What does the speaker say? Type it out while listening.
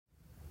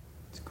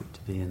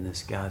be in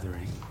this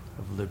gathering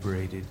of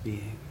liberated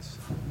beings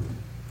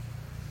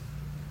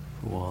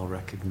who all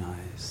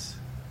recognize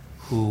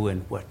who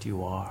and what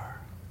you are.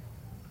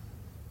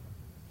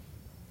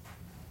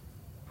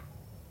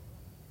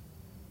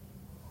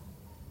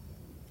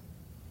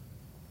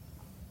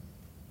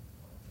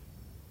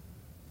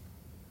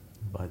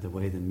 By the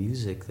way, the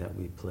music that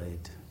we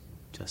played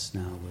just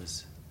now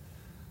was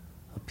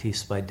a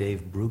piece by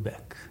Dave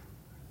Brubeck,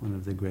 one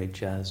of the great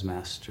jazz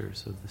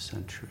masters of the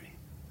century,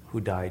 who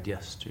died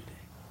yesterday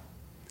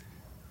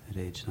at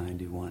age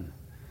 91.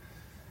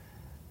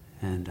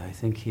 And I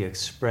think he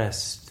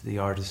expressed the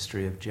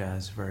artistry of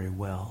jazz very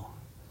well.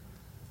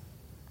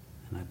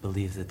 And I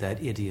believe that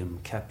that idiom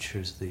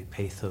captures the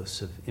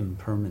pathos of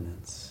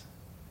impermanence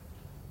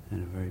in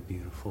a very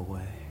beautiful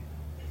way,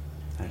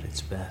 at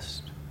its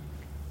best.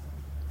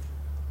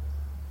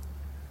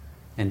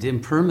 And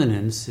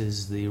impermanence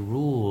is the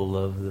rule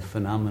of the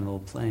phenomenal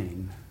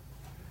plane.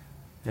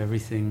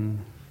 Everything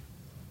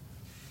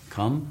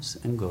comes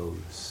and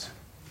goes.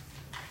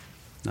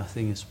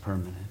 Nothing is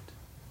permanent.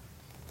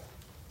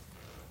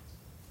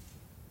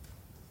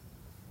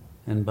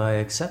 And by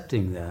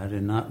accepting that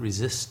and not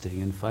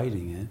resisting and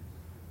fighting it,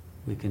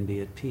 we can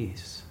be at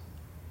peace.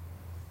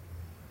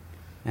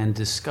 And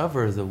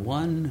discover the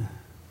one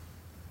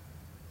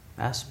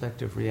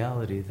aspect of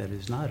reality that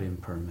is not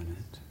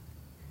impermanent,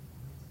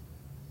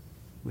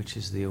 which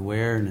is the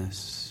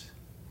awareness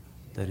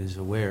that is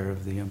aware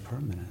of the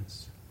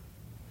impermanence.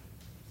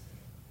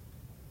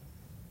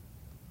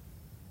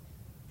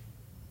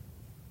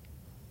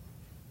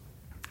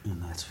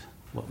 And that's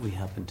what we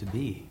happen to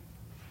be.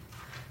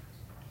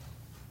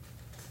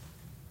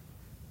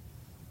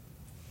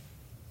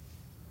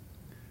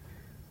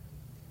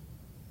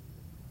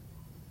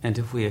 And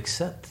if we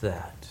accept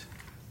that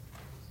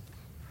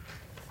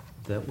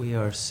we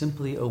are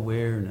simply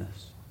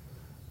awareness,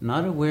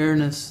 not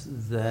awareness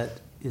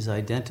that is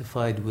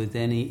identified with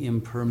any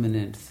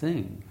impermanent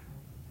thing,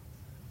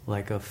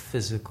 like a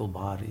physical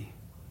body,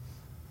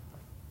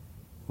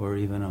 or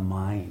even a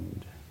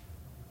mind,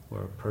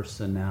 or a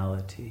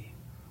personality,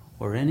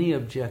 or any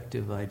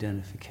objective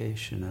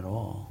identification at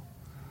all,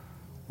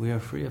 we are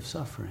free of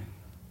suffering.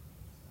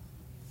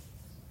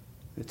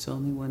 It's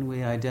only when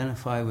we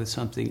identify with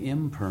something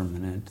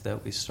impermanent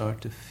that we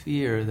start to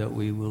fear that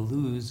we will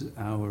lose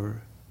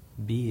our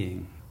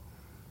being,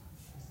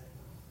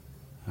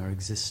 our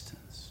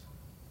existence.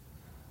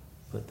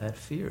 But that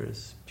fear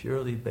is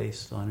purely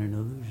based on an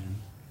illusion.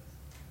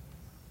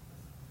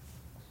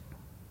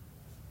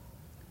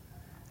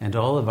 And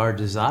all of our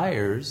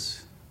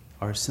desires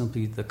are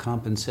simply the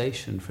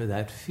compensation for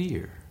that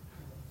fear.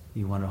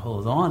 You want to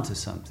hold on to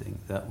something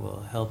that will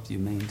help you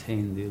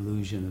maintain the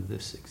illusion of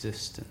this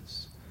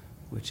existence,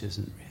 which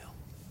isn't real.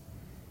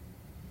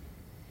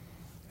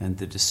 And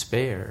the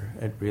despair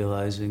at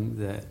realizing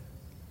that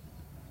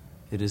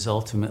it is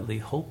ultimately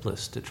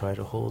hopeless to try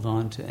to hold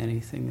on to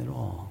anything at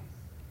all.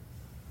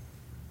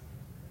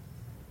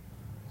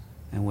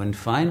 And when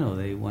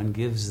finally one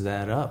gives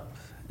that up,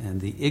 and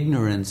the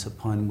ignorance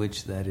upon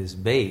which that is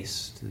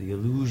based, the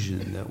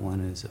illusion that one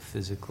is a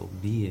physical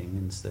being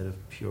instead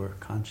of pure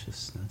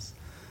consciousness,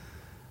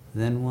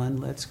 then one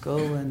lets go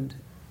and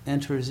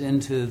enters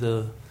into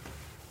the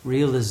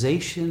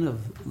realization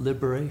of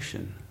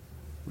liberation,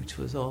 which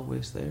was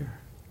always there.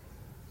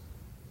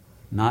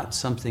 Not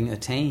something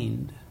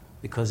attained,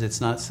 because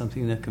it's not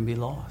something that can be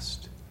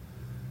lost.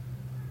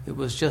 It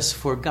was just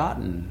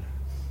forgotten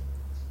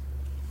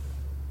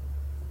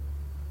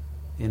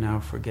in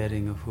our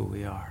forgetting of who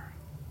we are.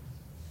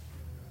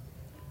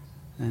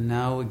 And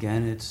now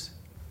again it's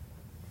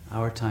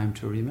our time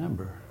to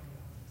remember,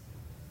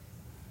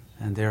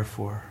 and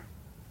therefore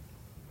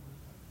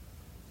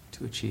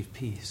to achieve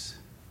peace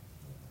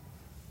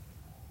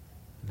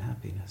and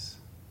happiness.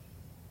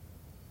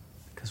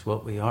 Because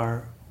what we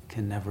are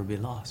can never be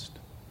lost.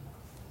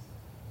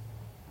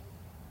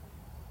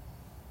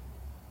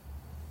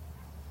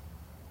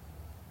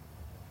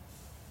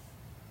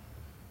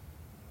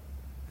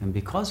 And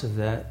because of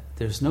that,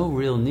 there's no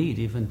real need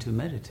even to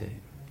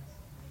meditate.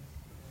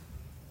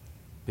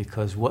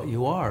 Because what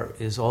you are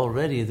is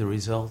already the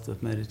result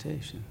of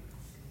meditation.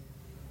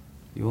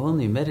 You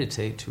only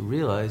meditate to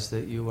realize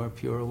that you are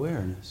pure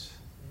awareness.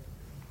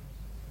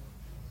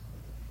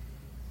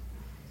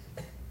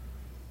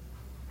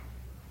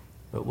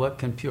 But what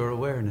can pure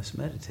awareness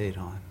meditate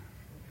on?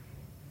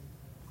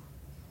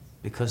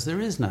 Because there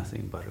is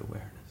nothing but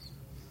awareness.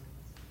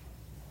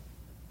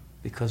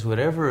 Because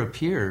whatever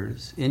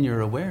appears in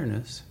your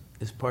awareness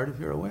is part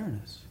of your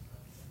awareness.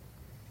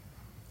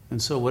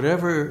 And so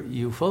whatever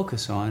you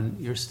focus on,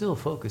 you're still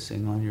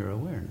focusing on your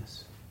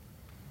awareness.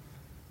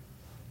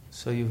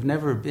 So you've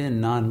never been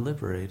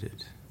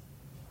non-liberated.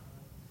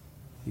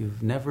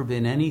 You've never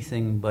been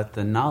anything but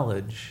the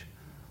knowledge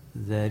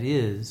that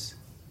is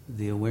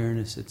the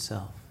awareness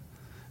itself.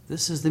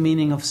 This is the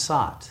meaning of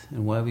sat,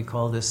 and why we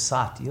call this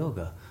sat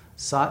yoga.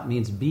 Sat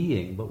means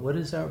being, but what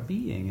is our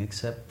being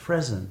except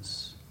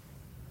presence?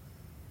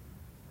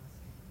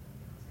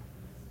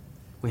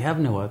 We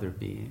have no other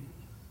being.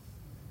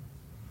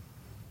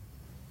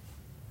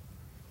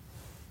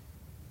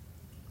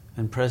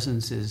 And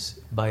presence is,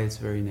 by its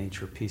very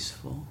nature,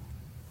 peaceful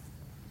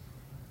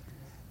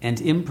and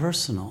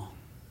impersonal.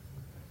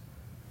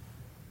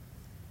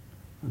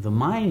 The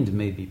mind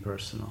may be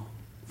personal.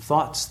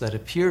 Thoughts that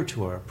appear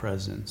to our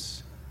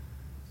presence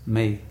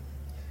may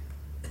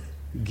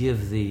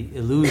give the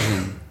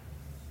illusion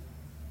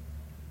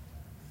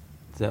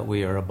that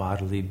we are a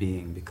bodily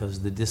being,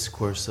 because the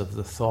discourse of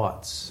the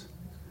thoughts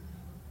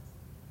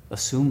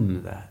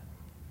assume that.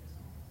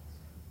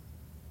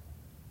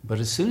 But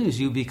as soon as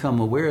you become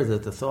aware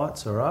that the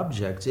thoughts are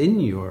objects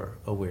in your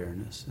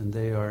awareness, and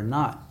they are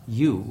not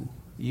you,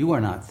 you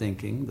are not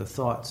thinking, the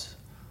thoughts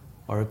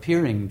are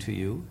appearing to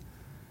you.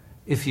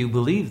 If you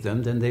believe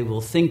them, then they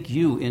will think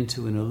you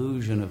into an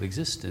illusion of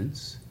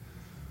existence.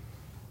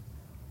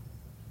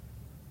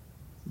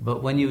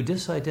 But when you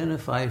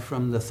disidentify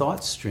from the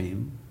thought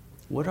stream,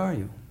 what are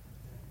you?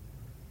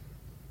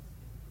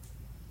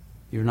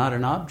 You're not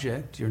an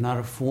object, you're not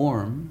a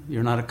form,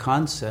 you're not a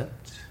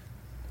concept.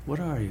 What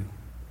are you?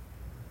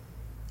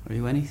 Are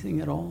you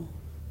anything at all?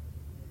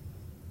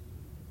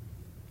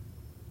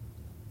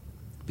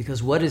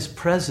 Because what is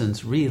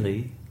presence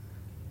really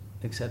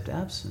except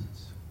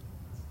absence?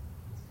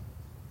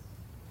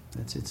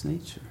 That's its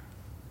nature.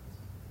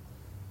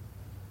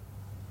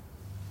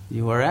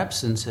 You are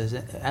absent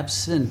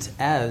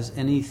as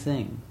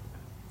anything.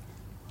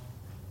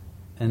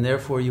 And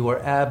therefore you are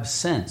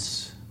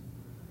absence.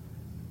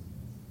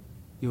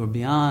 You are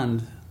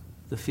beyond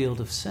the field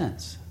of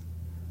sense.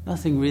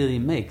 Nothing really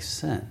makes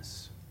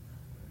sense.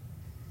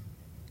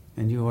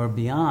 And you are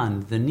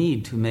beyond the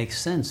need to make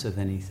sense of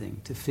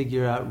anything, to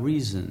figure out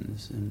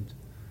reasons and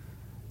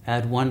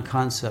add one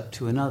concept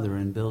to another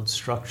and build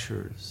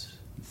structures,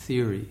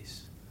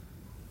 theories.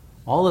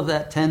 All of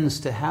that tends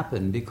to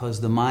happen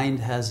because the mind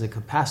has a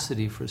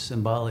capacity for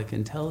symbolic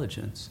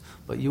intelligence,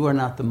 but you are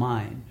not the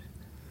mind.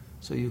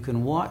 So you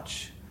can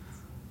watch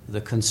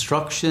the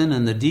construction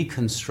and the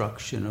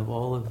deconstruction of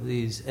all of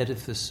these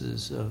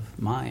edifices of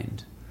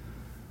mind.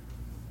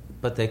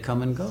 But they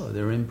come and go.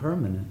 They're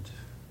impermanent.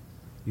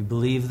 You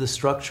believe the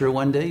structure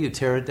one day, you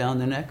tear it down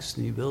the next,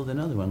 and you build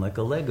another one, like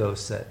a Lego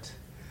set.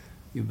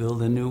 You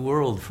build a new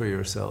world for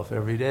yourself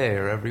every day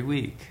or every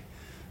week.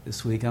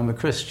 This week I'm a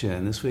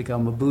Christian. This week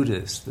I'm a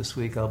Buddhist. This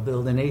week I'll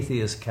build an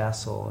atheist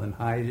castle and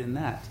hide in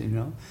that, you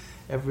know.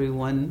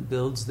 Everyone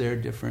builds their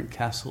different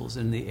castles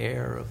in the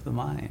air of the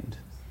mind.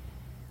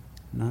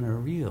 None are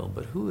real,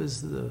 but who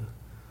is the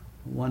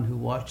one who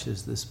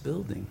watches this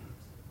building?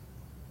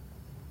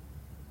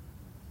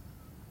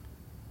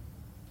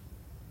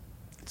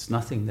 It's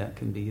nothing that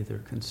can be either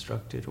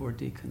constructed or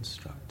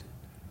deconstructed.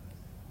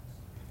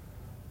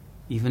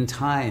 Even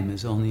time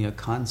is only a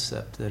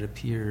concept that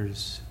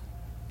appears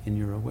in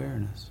your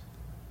awareness.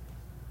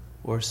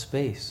 Or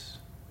space,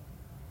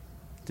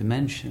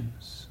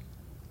 dimensions,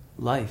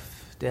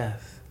 life,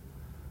 death.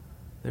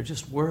 They're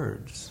just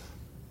words.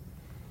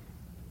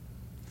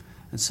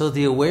 And so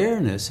the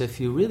awareness, if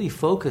you really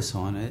focus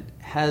on it,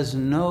 has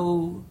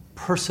no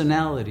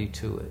personality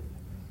to it.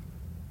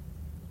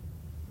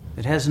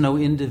 It has no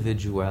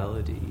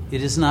individuality.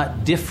 It is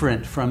not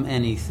different from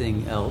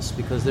anything else,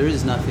 because there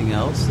is nothing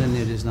else, then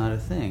it is not a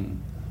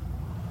thing.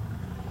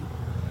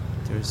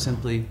 There is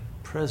simply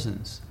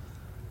presence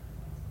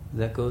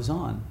that goes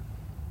on.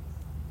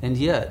 And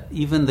yet,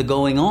 even the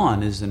going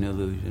on is an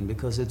illusion,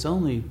 because it's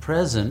only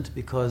present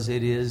because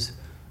it is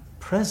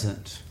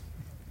present.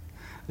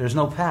 There's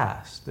no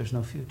past, there's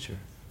no future.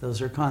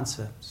 Those are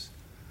concepts.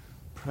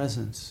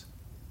 Presence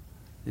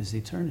is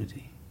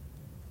eternity.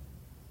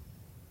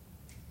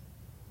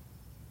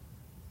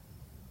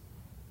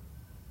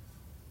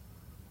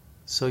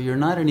 So you're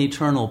not an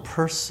eternal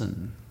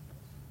person,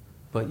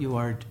 but you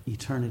are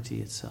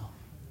eternity itself.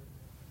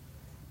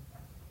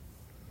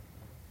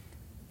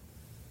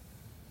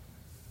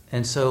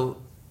 And so,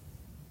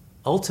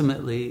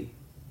 ultimately,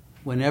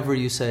 whenever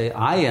you say,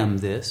 I am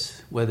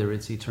this, whether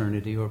it's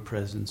eternity or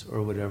presence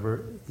or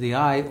whatever, the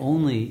I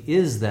only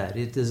is that.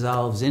 It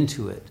dissolves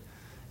into it.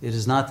 It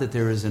is not that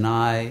there is an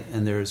I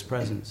and there is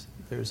presence.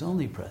 There is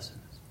only presence.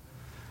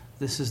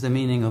 This is the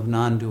meaning of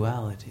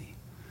non-duality.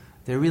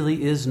 There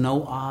really is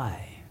no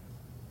I.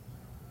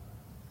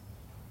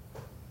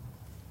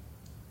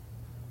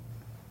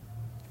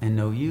 And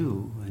no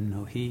you, and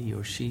no he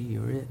or she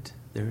or it.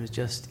 There is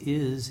just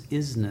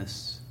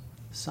isness,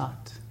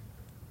 sat,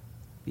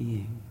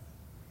 being.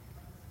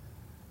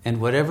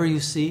 And whatever you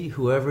see,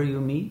 whoever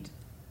you meet,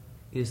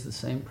 is the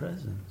same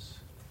presence.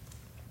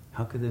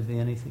 How could there be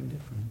anything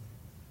different?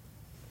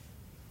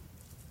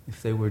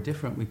 If they were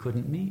different, we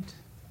couldn't meet.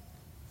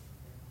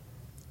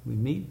 We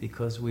meet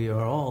because we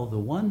are all the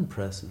one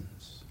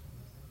presence.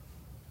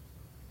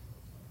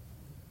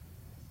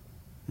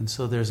 And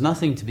so there's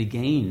nothing to be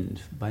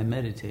gained by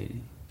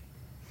meditating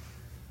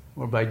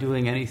or by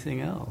doing anything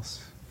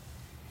else.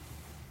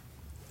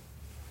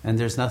 And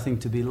there's nothing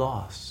to be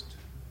lost.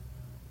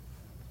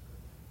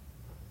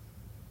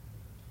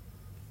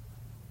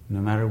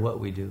 No matter what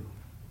we do,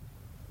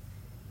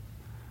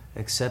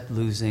 except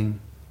losing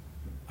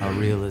our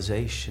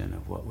realization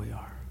of what we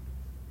are.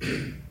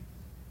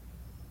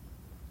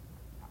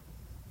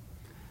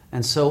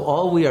 And so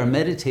all we are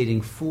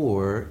meditating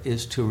for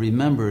is to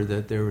remember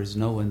that there is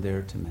no one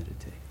there to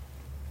meditate.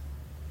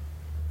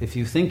 If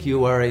you think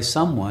you are a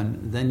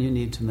someone, then you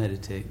need to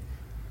meditate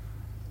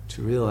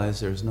to realize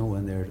there's no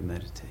one there to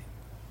meditate.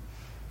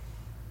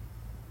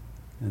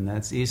 And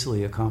that's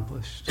easily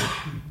accomplished.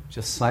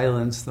 Just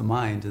silence the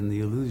mind, and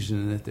the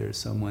illusion that there's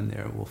someone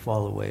there will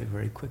fall away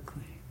very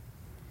quickly.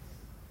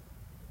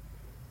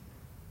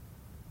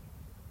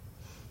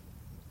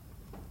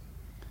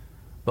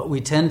 But we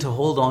tend to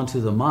hold on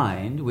to the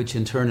mind, which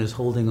in turn is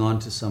holding on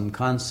to some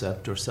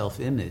concept or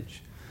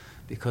self-image,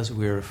 because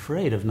we're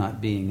afraid of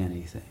not being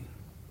anything.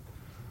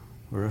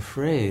 We're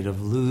afraid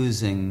of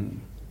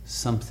losing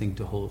something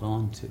to hold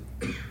on to.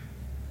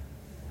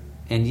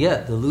 And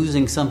yet, the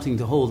losing something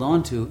to hold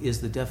on to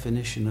is the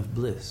definition of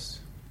bliss.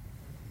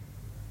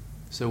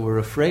 So we're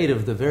afraid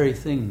of the very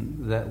thing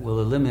that will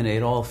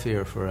eliminate all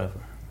fear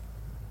forever.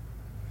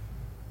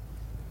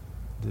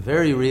 The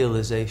very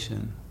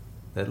realization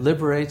that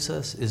liberates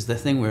us is the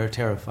thing we're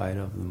terrified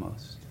of the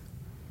most.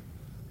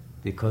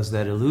 Because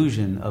that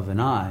illusion of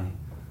an I,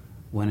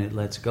 when it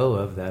lets go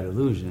of that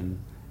illusion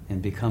and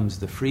becomes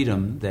the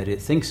freedom that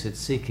it thinks it's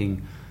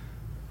seeking,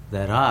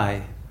 that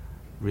I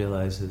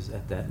realizes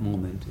at that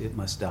moment it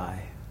must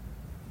die,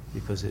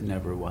 because it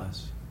never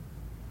was.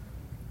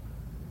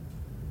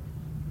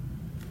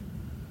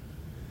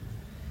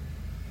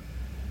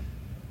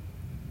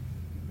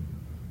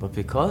 But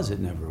because it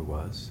never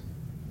was,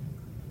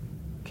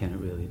 can it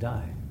really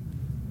die?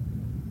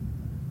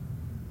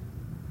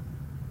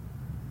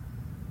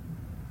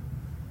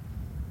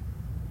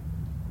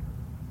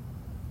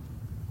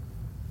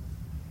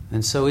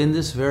 And so in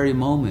this very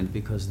moment,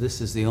 because this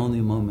is the only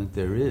moment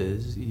there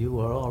is, you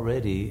are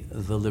already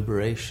the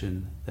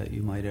liberation that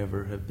you might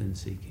ever have been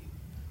seeking.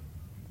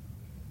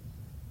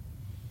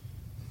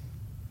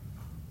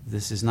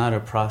 This is not a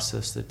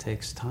process that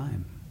takes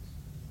time.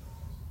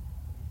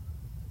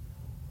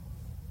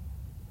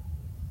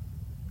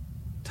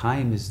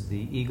 Time is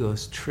the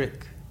ego's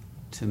trick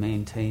to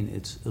maintain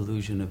its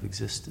illusion of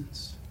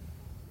existence.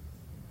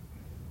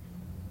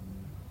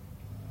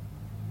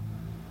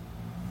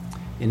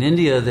 In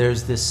India,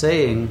 there's this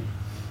saying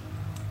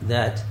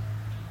that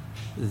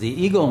the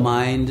ego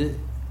mind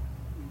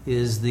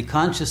is the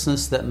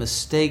consciousness that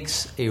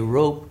mistakes a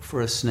rope for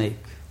a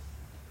snake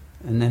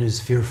and then is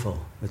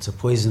fearful. It's a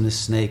poisonous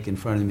snake in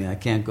front of me. I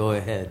can't go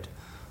ahead.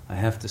 I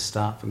have to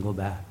stop and go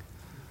back.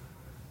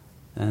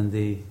 And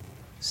the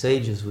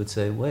sages would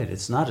say, wait,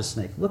 it's not a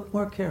snake. Look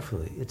more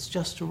carefully. It's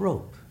just a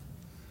rope.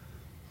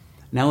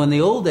 Now, in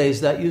the old days,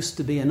 that used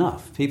to be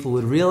enough. People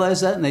would realize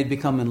that and they'd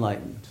become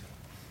enlightened.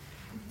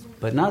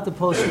 But not the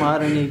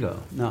postmodern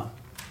ego, no.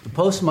 The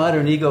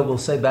postmodern ego will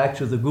say back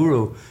to the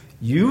guru,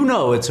 you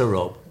know it's a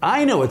rope,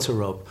 I know it's a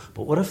rope,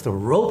 but what if the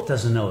rope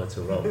doesn't know it's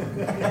a rope?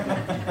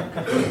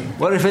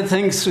 What if it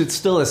thinks it's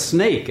still a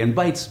snake and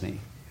bites me?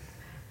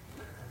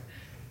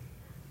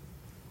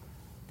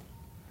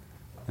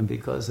 And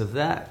because of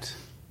that,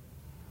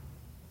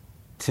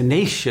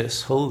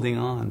 tenacious holding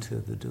on to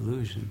the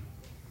delusion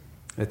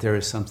that there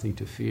is something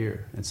to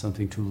fear and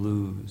something to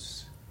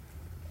lose,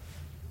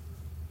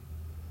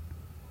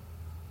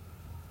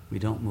 we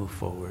don't move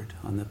forward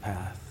on the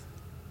path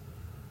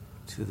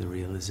to the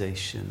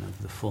realization of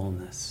the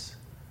fullness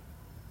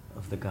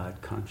of the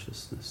God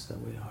consciousness that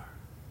we are,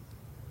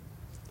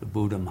 the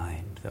Buddha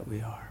mind that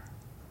we are,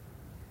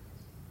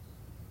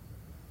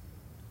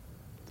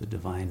 the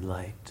divine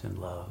light and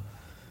love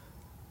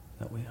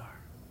that we are.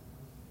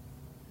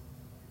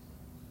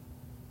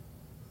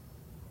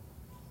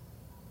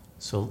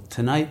 So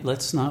tonight,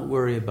 let's not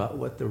worry about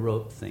what the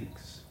rope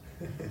thinks.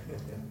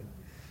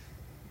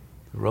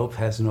 The rope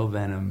has no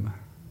venom.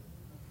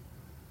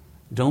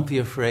 Don't be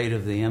afraid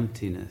of the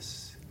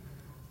emptiness.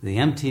 The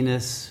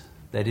emptiness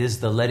that is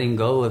the letting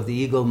go of the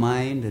ego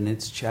mind and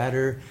its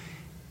chatter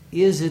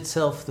is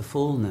itself the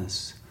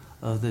fullness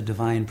of the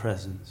divine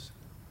presence.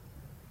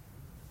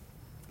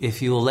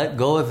 If you will let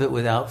go of it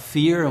without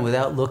fear and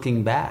without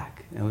looking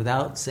back and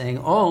without saying,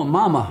 oh,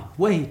 mama,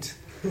 wait.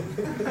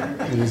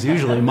 It is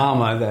usually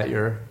mama that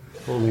you're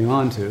holding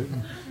on to.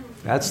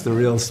 That's the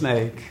real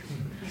snake.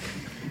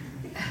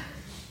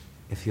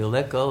 If you'll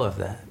let go of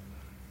that,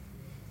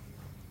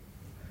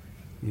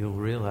 you'll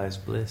realize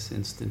bliss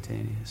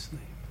instantaneously.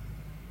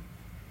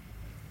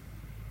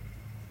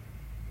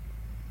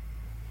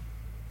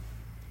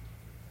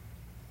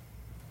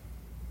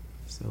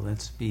 So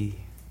let's be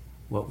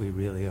what we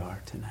really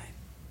are tonight.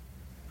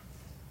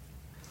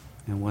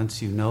 And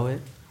once you know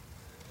it,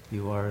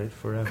 you are it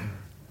forever,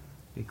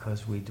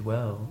 because we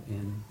dwell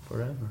in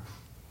forever.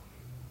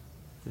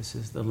 This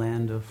is the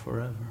land of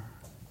forever.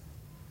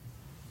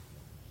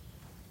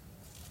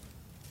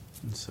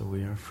 And so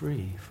we are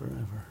free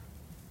forever.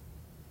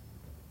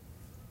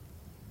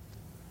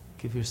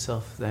 Give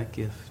yourself that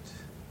gift.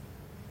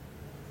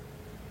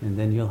 And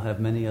then you'll have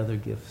many other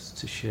gifts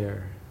to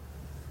share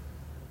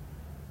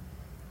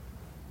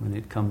when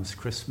it comes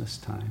Christmas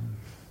time.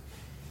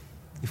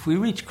 If we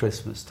reach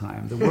Christmas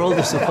time, the world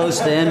is supposed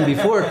to end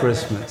before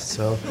Christmas,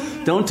 so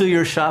don't do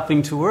your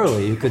shopping too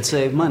early. You could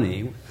save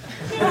money.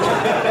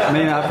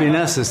 may not be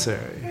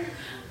necessary.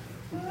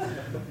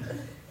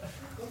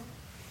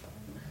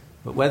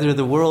 But whether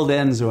the world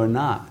ends or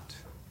not,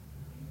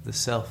 the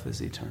self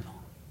is eternal.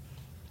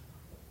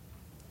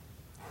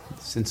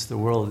 Since the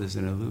world is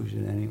an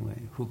illusion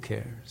anyway, who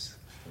cares?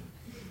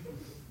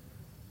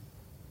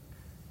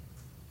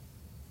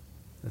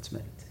 Let's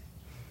meditate.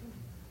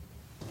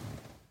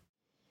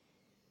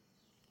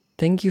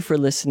 Thank you for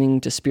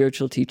listening to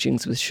Spiritual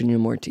Teachings with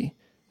Shunyamurti,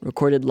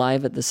 recorded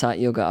live at the Sat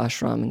Yoga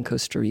Ashram in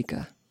Costa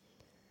Rica.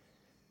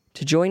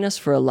 To join us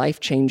for a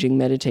life-changing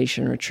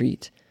meditation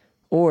retreat,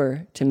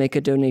 or to make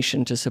a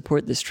donation to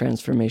support this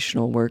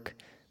transformational work,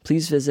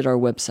 please visit our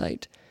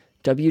website,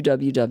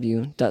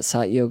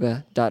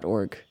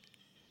 www.satyoga.org.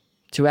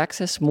 To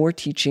access more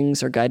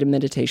teachings or guided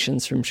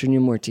meditations from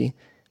Shunyamurti,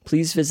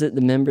 please visit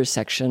the members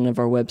section of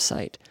our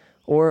website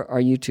or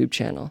our YouTube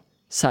channel,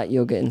 Sat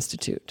Yoga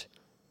Institute.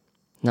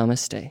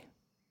 Namaste.